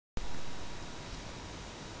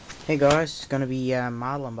Hey guys, it's gonna be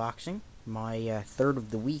model unboxing, my third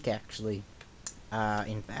of the week actually,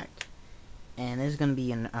 in fact. And this is gonna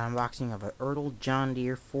be an unboxing of a Ertl John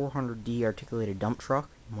Deere 400D articulated dump truck,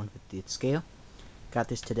 1/50th scale. Got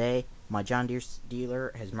this today. My John Deere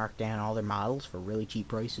dealer has marked down all their models for really cheap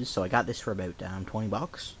prices, so I got this for about 20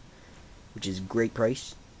 bucks, which is a great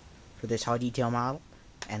price for this high detail model.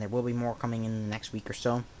 And there will be more coming in the next week or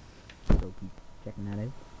so, so keep checking that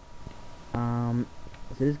out.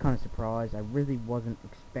 So this is kind of surprised. I really wasn't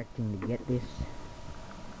expecting to get this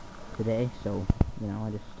today, so I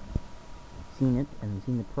just seen it and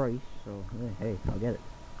seen the price, so yeah, hey, I'll get it.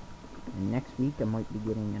 And next week I might be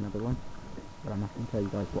getting another one, but I'm not gonna tell you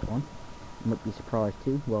guys what one. You might be surprised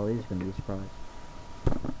too. Well, it is gonna be a surprise.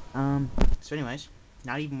 So anyways,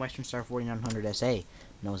 not even Western Star 4900 SA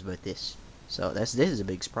knows about this, so this is a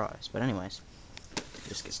big surprise. But anyways,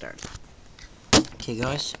 just get started. Okay,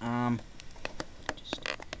 guys. Just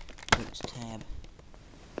put this tab.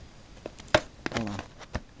 Hold on.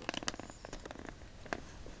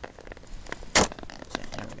 So,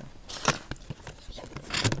 there we go.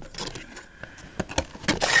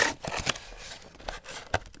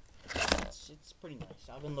 It's pretty nice.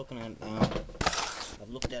 I've been looking at I've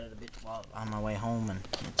looked at it a bit while on my way home, and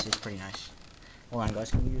it's pretty nice. Hold on,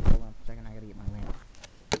 guys. Can you just hold on for a second? I gotta get my lamp.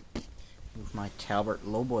 Move my Talbert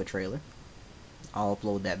Lowboy trailer. I'll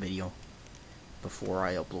upload that video before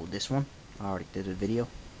I upload this one. I already did a video.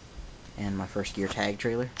 And my first gear tag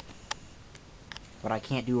trailer. But I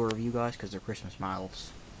can't do a review, guys, because they're Christmas models.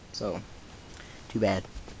 So, too bad.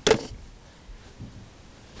 Okay.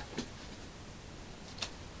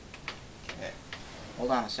 Hold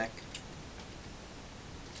on a sec.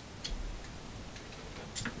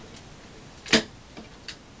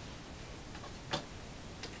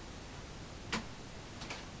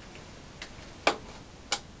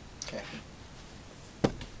 Okay.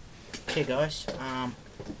 Okay, guys.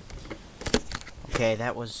 Okay,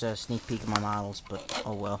 that was a sneak peek of my models, but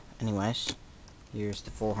oh well. Anyways, here's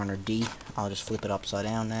the 400D. I'll just flip it upside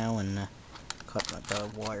down now and cut the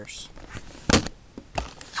wires.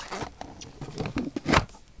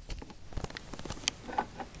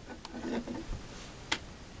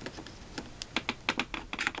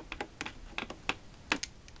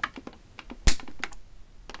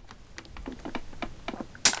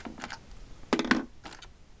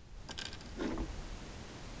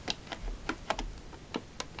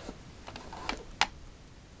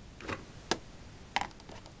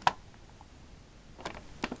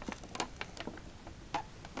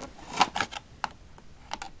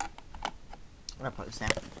 I'm gonna put this down.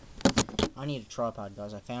 I need a tripod,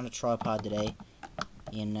 guys. I found a tripod today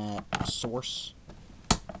in Source,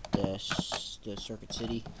 the Circuit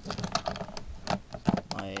City,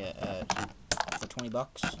 for 20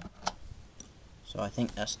 bucks. So I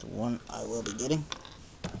think that's the one I will be getting.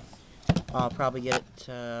 I'll probably get it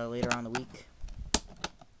later on the week.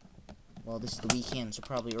 Well, this is the weekend, so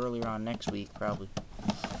probably earlier on next week, probably.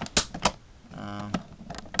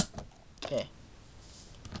 Okay.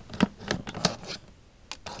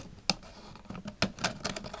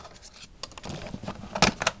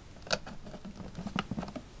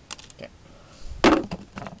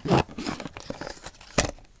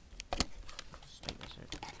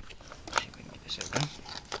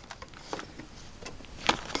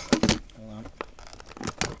 Hold on.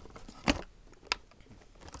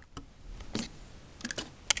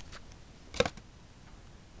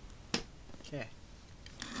 Okay.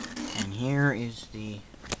 And here is the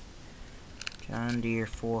John Deere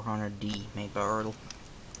 400D made by Ertl.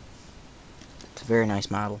 It's a very nice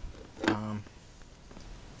model.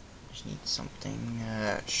 Just need something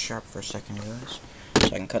sharp for a second, guys, so I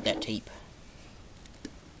can cut that tape.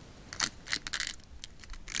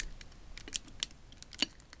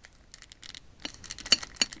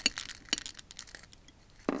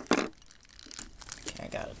 Okay, I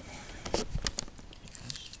got it.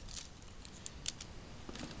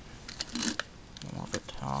 More of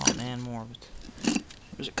it. Oh man, more of it.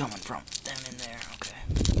 Where's it coming from? Down in there. Okay.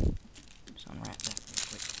 Just unwrap that real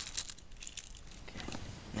quick. Okay.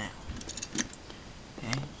 Now.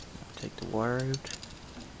 Okay. I'll take the wire out.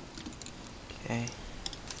 Okay.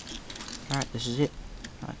 Alright, this is it.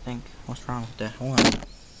 I think. What's wrong with that? Hold on.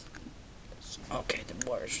 Okay, the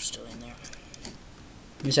wires are still in there.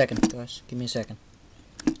 Give me a second, guys. Give me a second.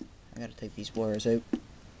 I gotta take these wires out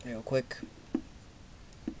real quick.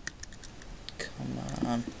 Come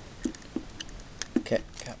on. Okay,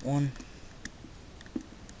 got one.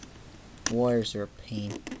 Wires are a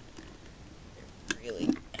pain.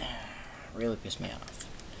 They really piss me off.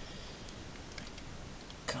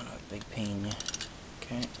 Kind of a big pain, yeah.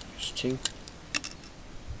 Okay, there's two.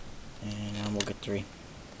 and we'll get 3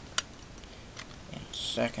 in a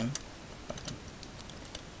second.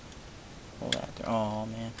 Pull that there. Oh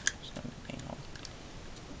man, it's gonna be painful.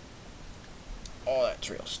 Oh, that's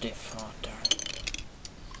real stiff. Oh darn.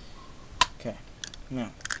 Okay,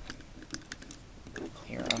 now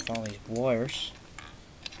clear off all these wires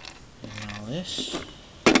and all this,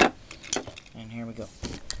 and here we go.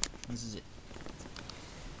 This is it.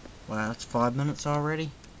 Wow, that's 5 minutes already.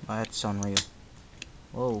 Wow, that's unreal.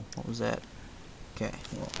 Whoa, what was that? Okay,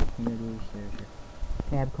 well, here it is. There's your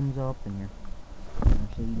cab comes up and your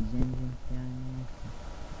Mercedes engine down there.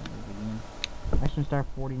 Again. Western Star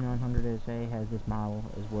 4900 SA has this model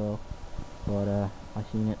as well, but I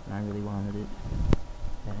seen it and I really wanted it.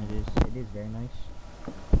 And it is very nice,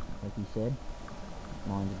 like he said.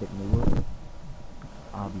 Mine's a bit newer,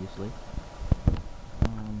 obviously.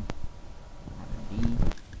 R&D.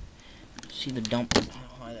 See the dump?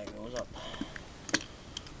 How high that goes up?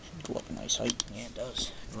 Should go up a nice height. Yeah, it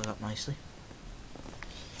does. It goes up nicely.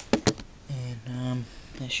 And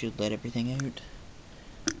that should let everything out.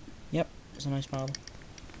 Yep, it's a nice model.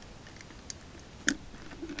 So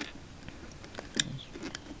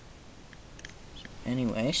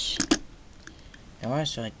anyways, alright,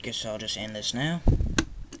 so I guess I'll just end this now.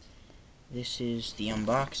 This is the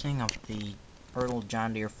unboxing of the Ertl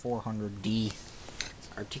John Deere 400D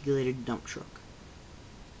articulated dump truck.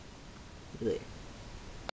 Look at that.